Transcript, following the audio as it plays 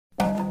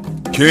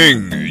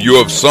King, you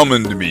have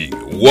summoned me.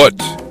 What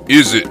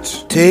is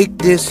it? Take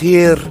this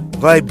here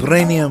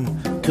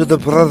vibranium to the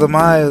Brother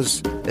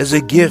Miles as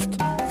a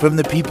gift from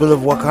the people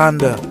of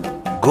Wakanda.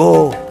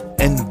 Go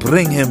and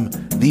bring him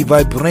the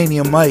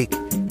vibranium mic.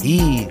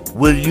 He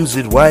will use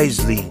it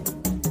wisely.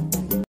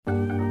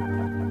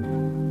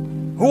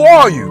 Who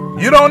are you?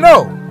 You don't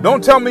know.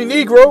 Don't tell me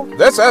Negro.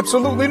 That's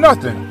absolutely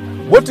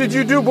nothing. What did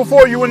you do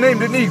before you were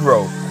named a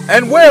Negro?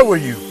 And where were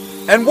you?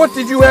 And what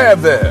did you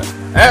have there?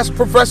 Ask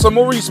Professor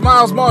Maurice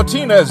Miles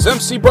Martinez,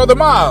 MC Brother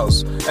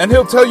Miles, and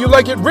he'll tell you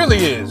like it really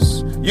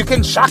is. You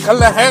can shackle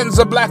the hands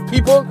of black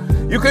people.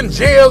 You can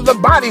jail the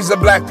bodies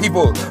of black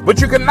people,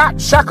 but you cannot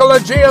shackle or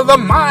jail the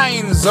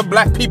minds of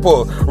black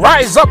people.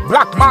 Rise up,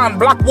 black man,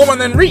 black woman,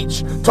 and reach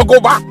to go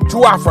back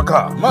to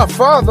Africa. My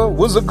father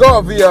was a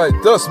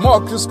Garveyite, thus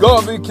Marcus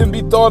Garvey can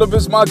be thought of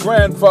as my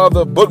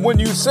grandfather. But when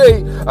you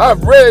say,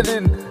 I've read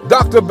in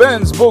Dr.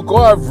 Ben's book,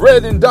 or I've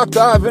read in Dr.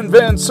 Ivan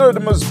Van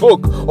Sertima's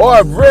book, or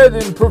I've read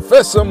in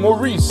Professor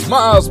Maurice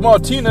Miles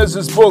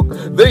Martinez's book,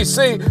 they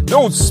say,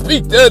 don't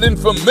speak that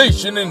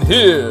information in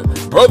here.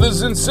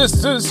 Brothers and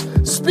sisters,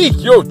 speak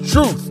your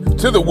truth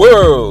to the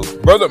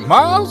world. Brother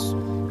Miles,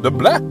 the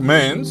black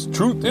man's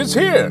truth is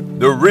here.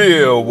 The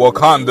Real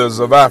Wakandas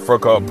of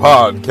Africa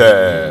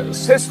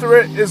podcast.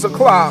 History is a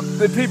clock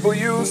that people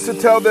use to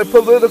tell their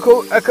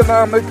political,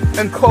 economic,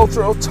 and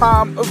cultural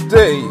time of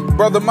day.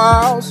 Brother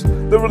Miles,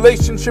 the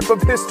relationship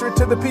of history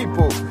to the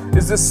people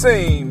is the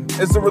same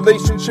as the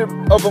relationship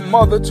of a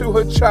mother to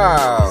her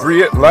child.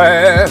 Free at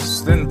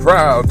last and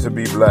proud to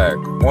be black.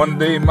 One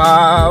day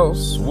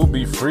Miles will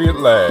be free at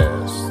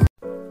last.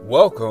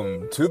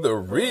 Welcome to the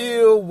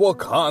Real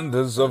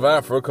Wakandas of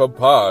Africa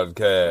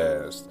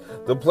podcast,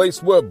 the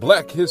place where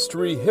black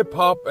history,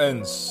 hip-hop,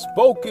 and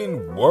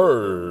spoken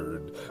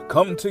word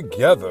come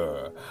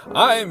together.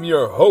 I am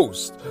your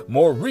host,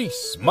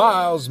 Maurice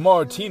Miles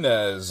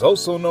Martinez,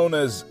 also known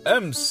as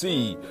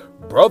MC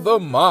Brother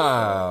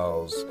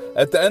Miles.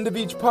 At the end of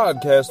each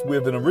podcast, we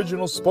have an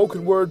original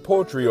spoken word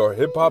poetry or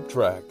hip-hop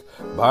track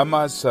by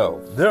myself.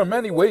 There are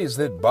many ways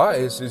that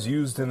bias is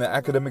used in the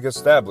academic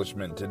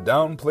establishment to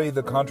downplay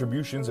the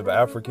contributions of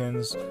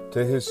Africans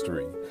to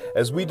history.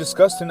 As we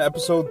discussed in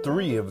episode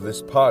 3 of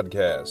this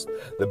podcast,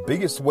 the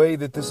biggest way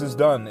that this is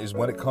done is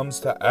when it comes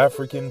to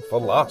African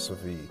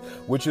philosophy,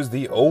 which is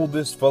the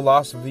oldest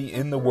philosophy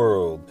in the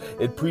world.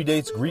 It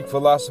predates Greek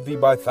philosophy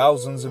by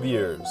thousands of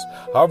years.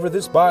 However,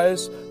 this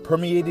bias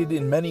permeated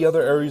in many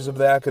other areas of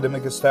the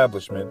academic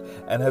establishment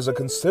and has a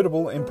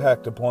considerable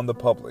impact upon the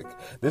public.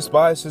 This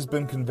bias has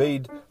been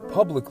conveyed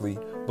publicly,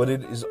 but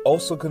it is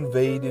also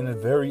conveyed in a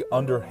very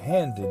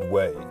underhanded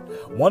way.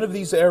 One of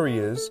these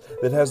areas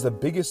that has the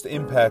biggest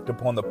impact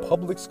upon the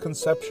public's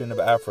conception of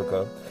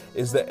Africa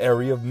is the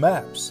area of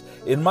maps.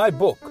 In my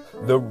book,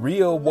 The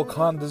Real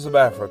Wakandas of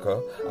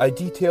Africa, I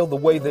detail the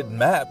way that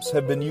maps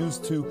have been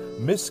used to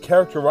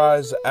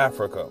mischaracterize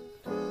Africa.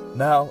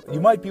 Now, you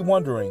might be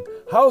wondering,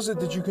 how is it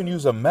that you can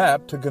use a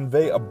map to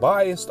convey a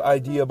biased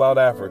idea about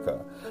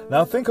Africa?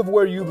 Now think of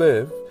where you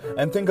live,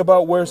 and think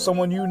about where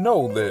someone you know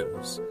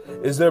lives.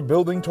 Is their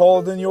building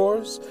taller than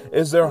yours?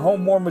 Is their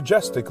home more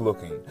majestic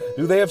looking?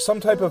 Do they have some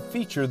type of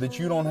feature that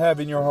you don't have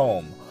in your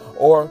home?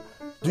 Or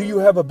do you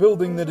have a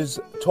building that is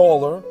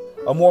taller,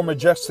 a more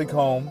majestic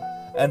home,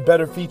 and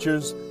better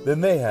features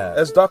than they have?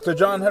 As Dr.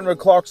 John Henrik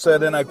Clarke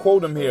said, and I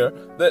quote him here,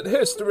 that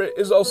history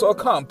is also a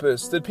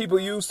compass that people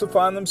use to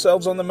find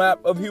themselves on the map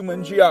of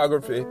human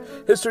geography.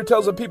 History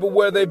tells the people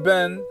where they've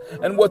been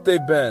and what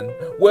they've been,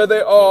 where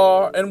they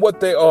are and what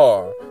they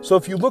are. So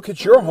if you look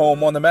at your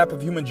home on the map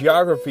of human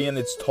geography and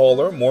it's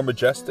taller, more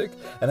majestic,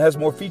 and has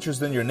more features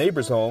than your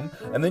neighbor's home,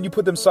 and then you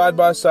put them side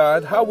by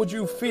side, how would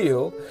you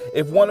feel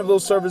if one of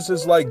those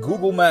services like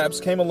Google Maps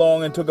came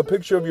along and took a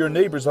picture of your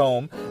neighbor's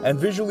home and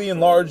visually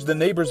enlarged the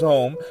neighbor's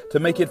home to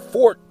make it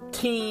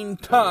 14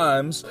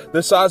 times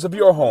the size of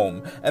your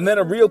home, and then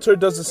a realtor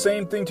does the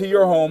same thing to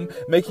your home,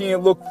 making it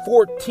look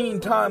 14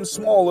 times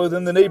smaller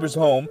than the neighbor's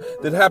home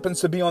that happens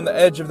to be on the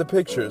edge of the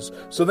pictures?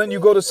 So then you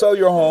go to sell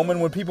your home,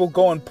 and when people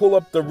go and pull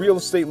up the real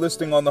estate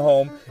listing on the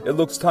home, it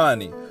looks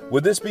tiny.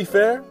 Would this be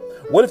fair?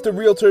 What if the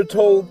realtor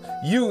told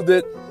you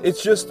that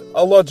it's just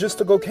a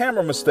logistical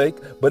camera mistake,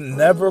 but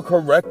never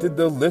corrected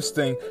the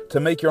listing to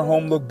make your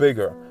home look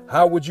bigger?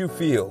 How would you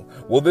feel?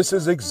 Well, this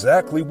is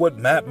exactly what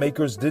map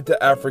makers did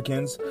to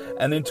Africans,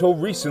 and until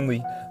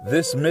recently,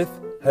 this myth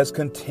has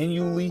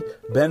continually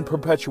been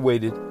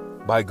perpetuated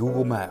by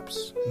Google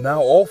Maps.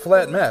 Now, all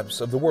flat maps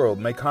of the world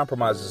make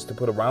compromises to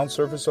put a round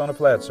surface on a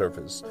flat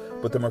surface,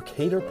 but the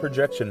Mercator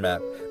projection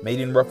map, made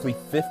in roughly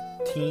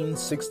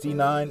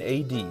 1569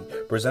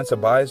 AD, presents a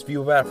biased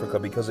view of Africa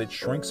because it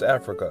shrinks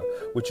Africa,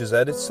 which is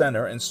at its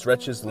center, and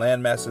stretches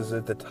land masses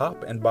at the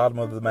top and bottom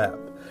of the map.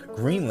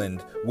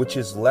 Greenland, which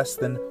is less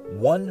than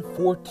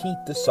 1/14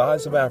 the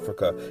size of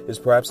Africa, is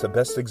perhaps the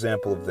best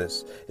example of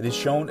this. It is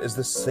shown as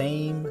the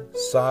same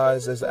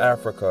size as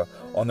Africa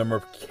on the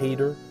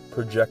Mercator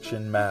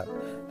projection map,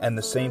 and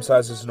the same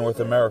size as North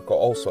America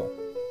also.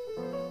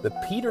 The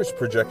Peters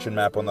projection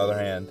map, on the other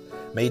hand,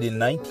 made in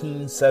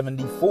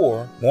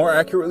 1974, more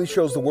accurately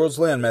shows the world's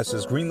landmass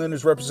as Greenland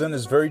is represented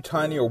as very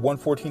tiny, or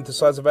 1/14 the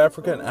size of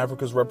Africa, and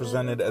Africa is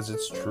represented as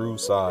its true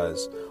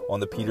size on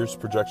the Peters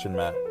projection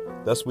map.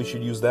 Thus, we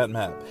should use that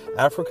map.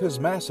 Africa is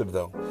massive,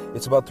 though.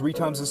 It's about 3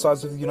 times the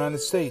size of the United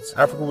States.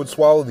 Africa would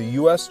swallow the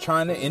U.S.,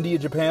 China, India,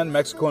 Japan,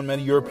 Mexico, and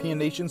many European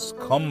nations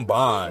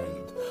combined.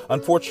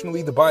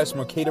 Unfortunately, the biased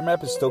Mercator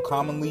map is still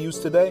commonly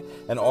used today,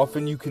 and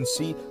often you can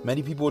see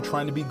many people are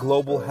trying to be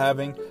global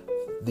having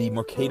the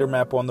Mercator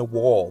map on the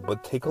wall.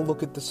 But take a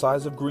look at the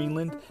size of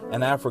Greenland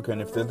and Africa,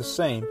 and if they're the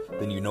same,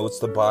 then you know it's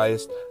the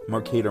biased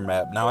Mercator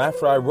map. Now,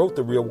 after I wrote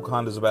The Real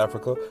Wakandas of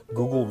Africa,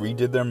 Google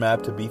redid their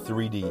map to be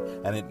 3D,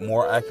 and it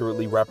more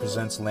accurately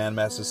represents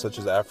landmasses such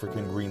as Africa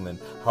and Greenland.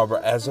 However,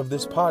 as of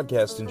this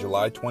podcast in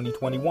July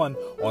 2021,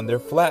 on their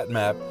flat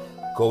map,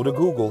 go to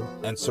Google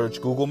and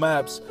search Google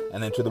Maps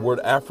and enter the word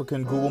Africa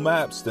in Google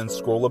Maps, then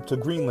scroll up to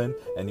Greenland,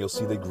 and you'll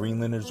see that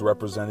Greenland is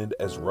represented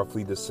as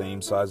roughly the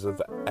same size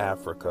of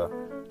Africa,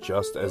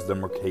 just as the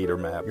Mercator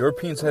map.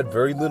 Europeans had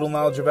very little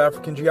knowledge of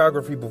African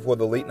geography before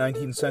the late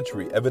 19th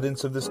century.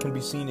 Evidence of this can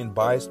be seen in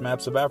biased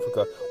maps of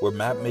Africa, where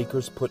map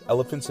makers put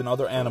elephants and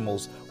other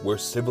animals where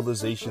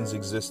civilizations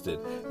existed.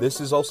 This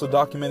is also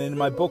documented in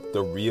my book,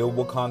 The Real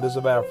Wakandas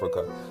of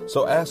Africa.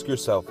 So ask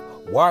yourself,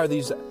 why are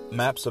these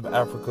maps of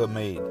Africa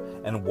made?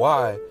 And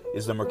why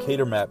is the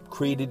Mercator map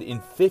created in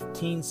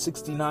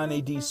 1569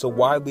 AD so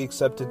widely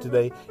accepted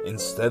today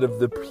instead of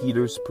the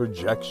Peters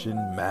projection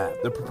map?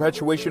 The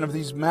perpetuation of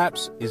these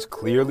maps is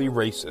clearly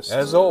racist.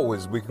 As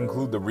always, we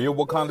conclude the Real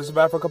Wakandas of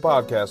Africa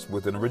podcast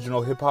with an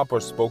original hip-hop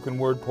or spoken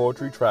word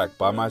poetry track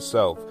by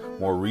myself,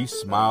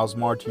 Maurice Miles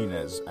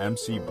Martinez,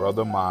 MC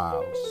Brother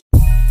Miles.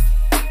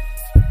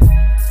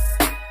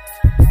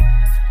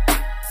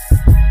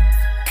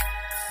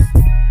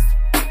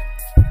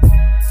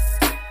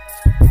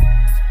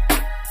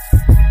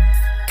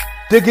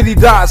 Diggity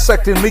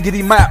dissecting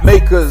miggity map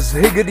makers.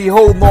 Higgity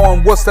hold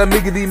on, what's that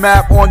miggity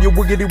map on your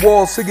wiggity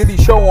wall? Siggity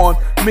show on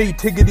me,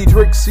 tiggity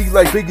Trixie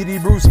like Biggity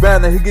Bruce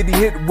Banner. Higgity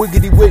hit,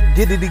 wiggity wit,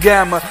 giddity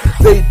gamma.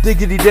 They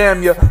diggity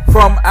damn ya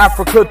from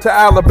Africa to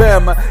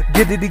Alabama.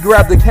 Giddity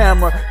grab the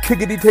camera,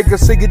 tiggity take a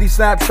siggity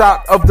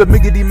snapshot of the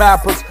miggity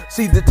mappers.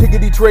 See the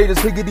tiggity traders,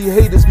 higgity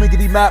haters,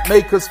 miggity map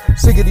makers.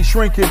 Siggity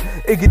shrinking,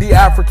 iggity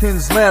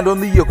Africans land on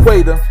the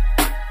equator.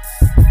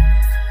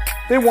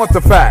 They want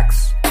the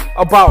facts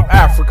about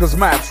Africa's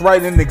maps,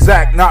 right and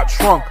exact, not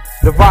shrunk,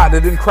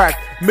 divided and cracked.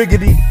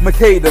 Miggity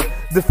Mercator,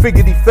 the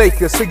figgity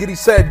faker. Siggity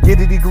said,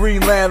 giddity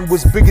Greenland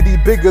was biggity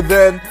bigger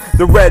than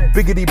the red,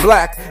 biggity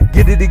black,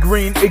 giddity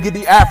green,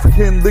 iggity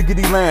African,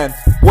 liggity land.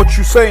 What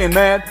you saying,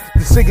 man?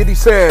 The siggity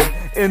said,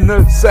 in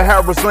the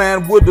Sahara's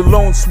land would the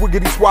lone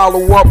swiggity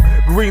swallow up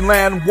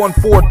Greenland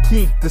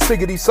 1/14, the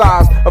siggity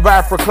size of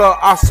Africa.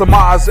 I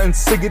surmise and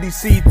siggity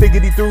see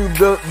thiggity through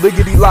the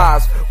liggity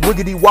lies.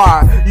 Wiggity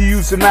why you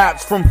use the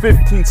maps from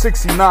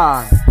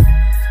 1569.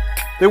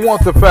 They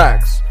want the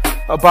facts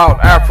about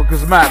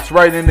Africa's maps,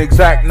 right and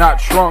exact, not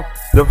shrunk,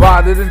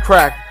 divided and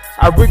cracked.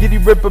 I riggity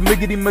rip a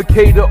miggity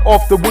Mercator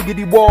off the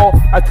wiggity wall.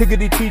 I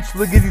tiggity teach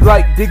liggity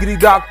like diggity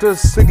doctor,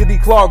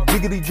 siggity Clark,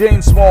 diggity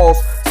James Smalls.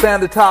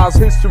 Sanitize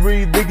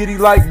history, liggity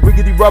like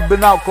riggity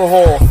rubbing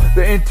alcohol.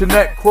 The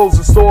internet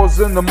closes stores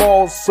in the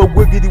malls, so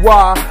wiggity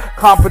why?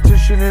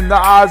 Competition in the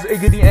eyes,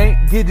 iggity ain't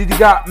giddity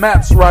got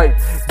maps right.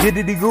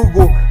 Giddity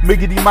Google,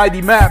 miggity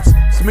mighty maps.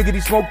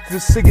 Smiggity smoke the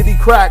siggity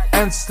crack,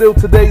 and still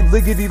today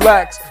liggity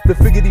lacks the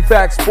figgity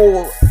facts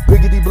for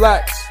biggity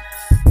blacks.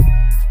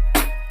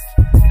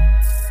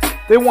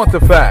 They want the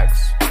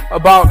facts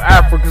about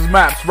Africa's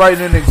maps, right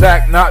and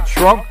exact, not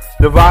shrunk,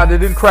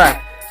 divided and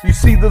cracked. You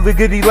see the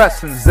liggity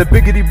lessons that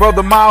biggity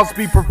brother Miles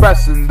be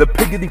professing. The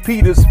piggity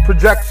Peters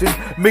projection,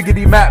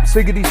 miggity map,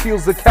 siggity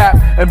seals the cap,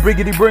 and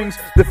biggity brings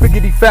the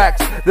figgity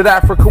facts that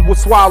Africa will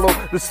swallow.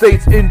 The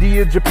states,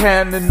 India,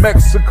 Japan, and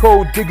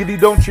Mexico, diggity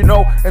don't you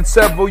know, and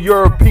several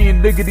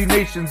European niggity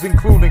nations,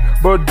 including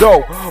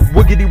Bordeaux.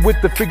 Wiggity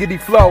with the figgity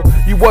flow.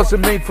 You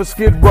wasn't made for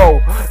Skid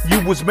Row. You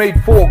was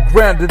made for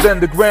grander than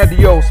the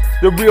grandiose.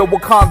 The real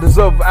Wakandas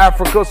of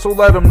Africa, so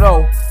let them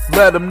know.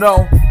 Let them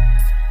know.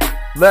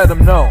 Let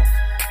them know.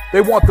 They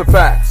want the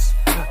facts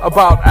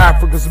about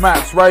Africa's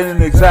maps, right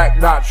and exact,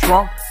 not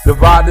shrunk,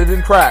 divided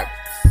and cracked.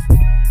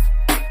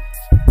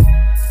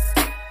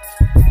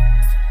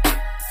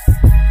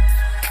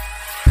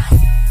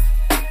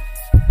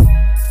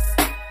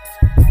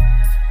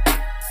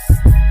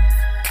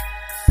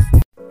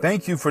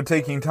 Thank you for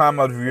taking time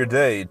out of your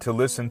day to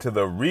listen to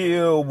the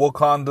Real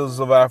Wakandas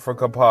of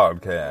Africa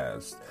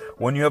podcast.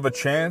 When you have a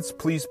chance,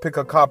 please pick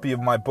a copy of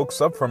my books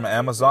up from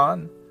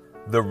Amazon.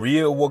 The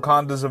Real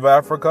Wakandas of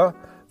Africa,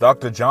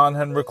 Dr. John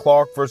Henrik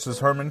Clarke versus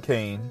Herman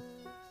Cain,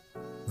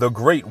 The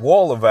Great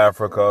Wall of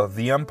Africa,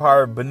 the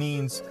Empire of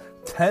Benin's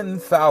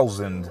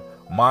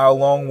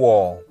 10,000-mile-long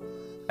wall,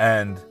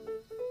 and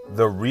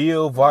The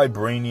Real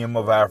Vibranium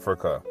of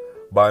Africa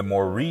by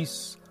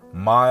Maurice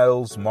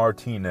Miles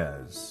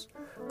Martinez.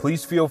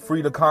 Please feel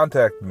free to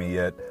contact me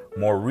at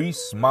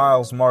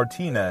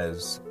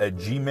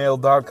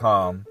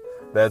mauricemilesmartinez@gmail.com.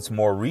 That's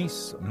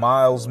Maurice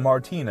Miles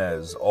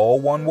Martinez, all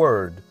one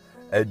word,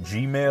 at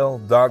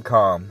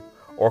gmail.com,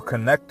 or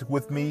connect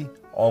with me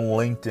on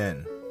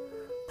LinkedIn.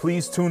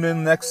 Please tune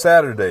in next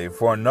Saturday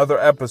for another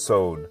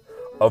episode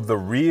of the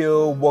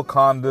Real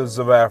Wakandas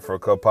of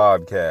Africa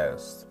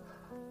podcast.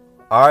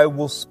 I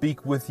will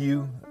speak with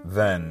you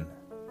then.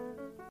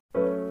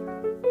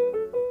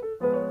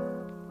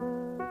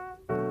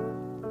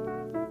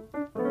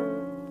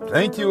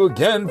 Thank you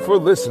again for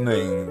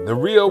listening. The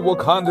Real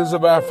Wakandas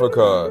of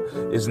Africa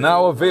is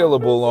now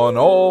available on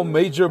all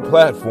major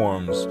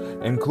platforms,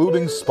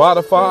 including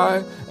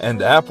Spotify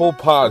and Apple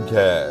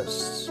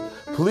Podcasts.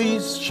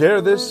 Please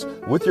share this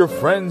with your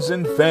friends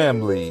and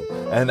family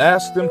and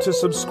ask them to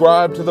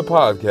subscribe to the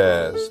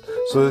podcast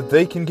so that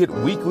they can get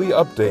weekly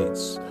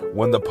updates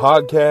when the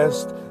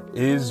podcast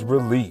is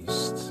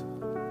released.